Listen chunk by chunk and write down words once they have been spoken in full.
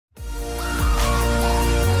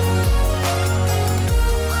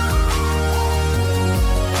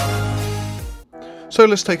So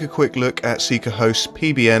let's take a quick look at SeekaHost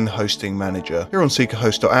PBN Hosting Manager. Here on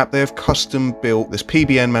SeekaHost.app, they have custom built this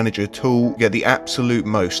PBN Manager tool to get the absolute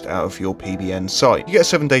most out of your PBN site. You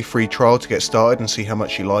get a 7-day free trial to get started and see how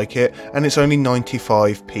much you like it, and it's only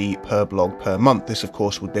 95p per blog per month. This of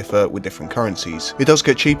course will differ with different currencies. It does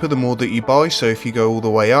get cheaper the more that you buy, so if you go all the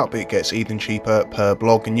way up, it gets even cheaper per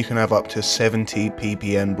blog, and you can have up to 70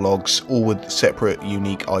 PBN blogs, all with separate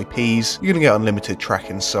unique IPs. You're going to get unlimited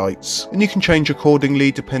tracking sites, and you can change accordingly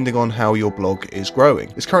depending on how your blog is growing.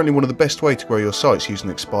 It's currently one of the best ways to grow your sites, using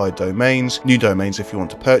expired domains, new domains if you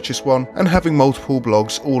want to purchase one, and having multiple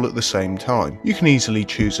blogs all at the same time. You can easily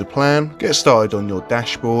choose a plan, get started on your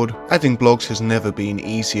dashboard. Adding blogs has never been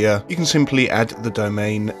easier. You can simply add the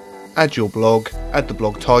domain, add your blog, add the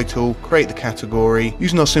blog title, create the category.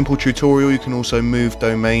 Using our simple tutorial, you can also move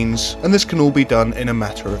domains, and this can all be done in a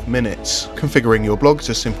matter of minutes. Configuring your blog is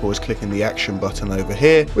as simple as clicking the action button over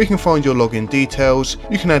here, where you can find your login details.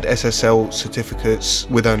 You can add SSL certificates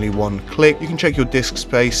with only one click. You can check your disk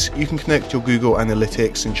space. You can connect your Google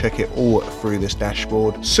Analytics and check it all through this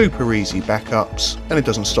dashboard. Super easy backups, and it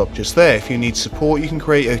doesn't stop just there. If you need support, you can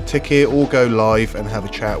create a ticket or go live and have a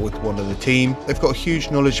chat with one of the team. They've got a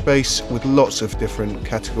huge knowledge base with lots of different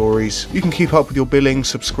categories. You can keep up with your billing,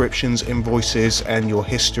 subscriptions, invoices, and your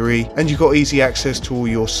history, and you've got easy access to all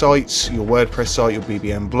your sites, your WordPress site, your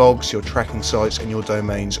BBN blogs, your tracking sites, and your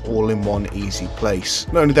domains all in one easy place.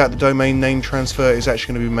 Not only that, the domain name transfer is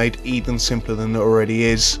actually going to be made even simpler than it already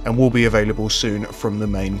is, and will be available soon from the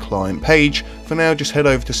main client page. For now, just head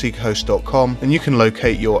over to SeekaHost.com and you can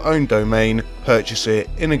locate your own domain, purchase it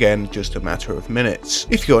in, again, just a matter of minutes.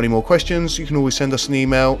 If you've got any more questions, you can always send us an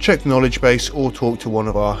email, check the knowledge base, or talk to one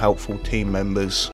of our helpful team members.